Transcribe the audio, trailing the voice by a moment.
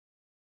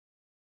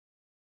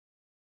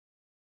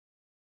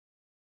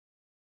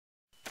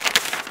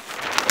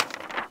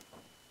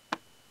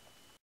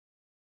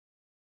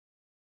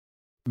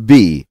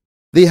B.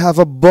 They have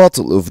a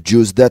bottle of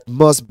juice that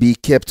must be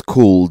kept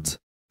cold.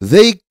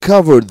 They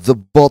covered the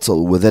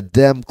bottle with a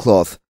damp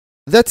cloth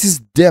that is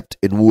dipped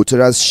in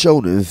water as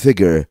shown in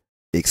figure.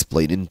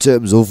 Explain in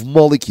terms of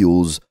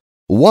molecules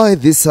why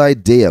this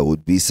idea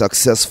would be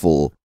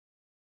successful.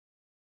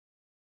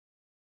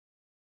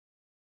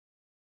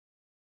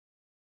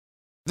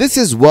 This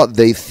is what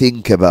they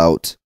think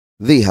about.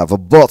 They have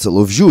a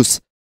bottle of juice.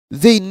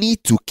 They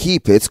need to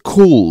keep it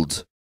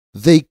cold.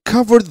 They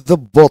covered the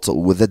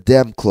bottle with a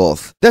damp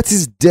cloth that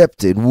is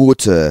dipped in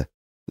water.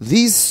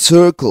 These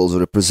circles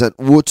represent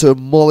water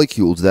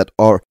molecules that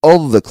are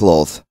on the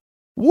cloth.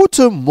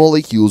 Water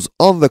molecules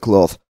on the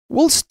cloth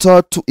will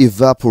start to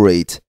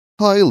evaporate.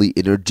 Highly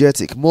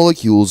energetic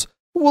molecules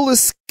will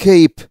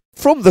escape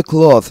from the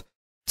cloth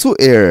to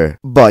air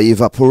by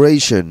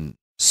evaporation.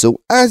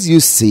 So as you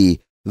see,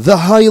 the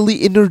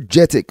highly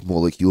energetic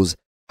molecules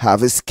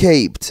have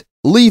escaped,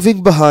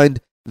 leaving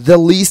behind the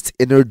least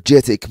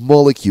energetic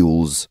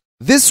molecules.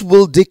 This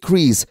will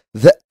decrease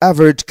the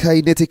average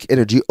kinetic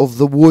energy of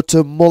the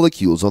water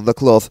molecules on the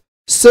cloth,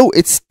 so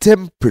its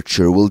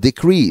temperature will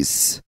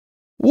decrease.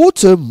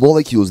 Water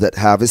molecules that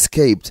have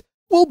escaped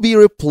will be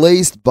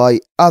replaced by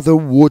other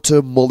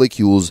water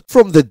molecules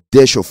from the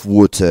dish of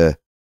water.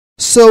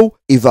 So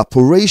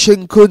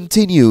evaporation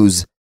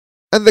continues,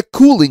 and the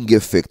cooling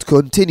effect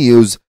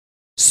continues,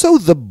 so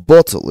the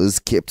bottle is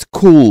kept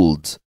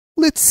cold.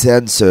 Let's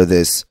answer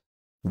this.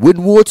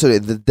 When water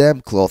in the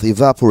damp cloth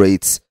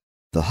evaporates,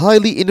 the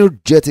highly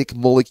energetic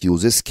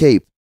molecules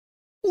escape,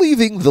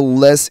 leaving the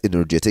less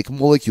energetic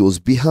molecules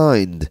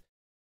behind.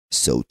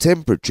 So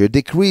temperature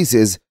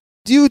decreases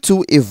due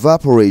to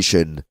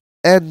evaporation,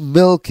 and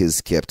milk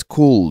is kept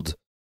cold.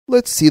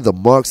 Let's see the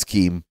mark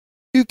scheme.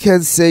 You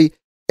can say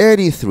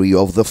any three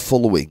of the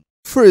following.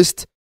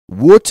 First,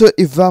 water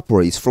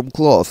evaporates from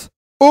cloth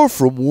or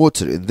from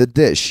water in the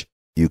dish.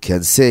 You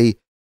can say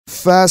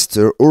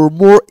faster or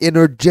more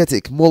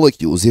energetic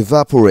molecules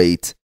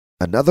evaporate.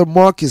 Another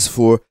mark is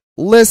for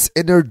less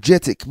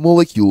energetic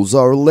molecules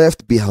are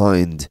left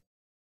behind.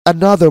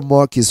 Another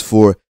mark is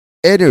for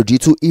energy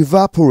to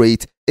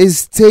evaporate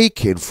is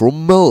taken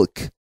from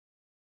milk.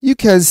 You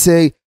can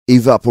say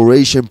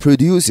evaporation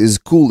produces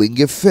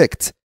cooling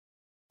effect.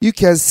 You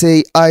can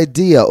say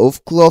idea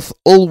of cloth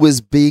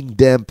always being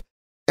damp.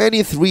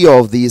 Any three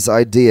of these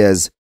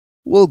ideas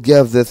will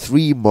give the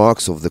 3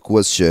 marks of the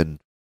question.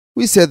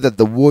 We said that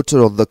the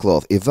water on the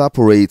cloth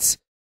evaporates.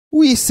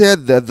 We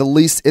said that the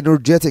least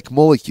energetic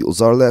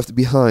molecules are left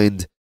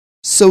behind,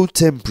 so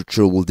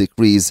temperature will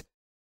decrease.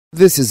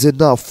 This is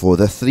enough for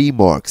the 3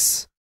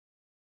 marks.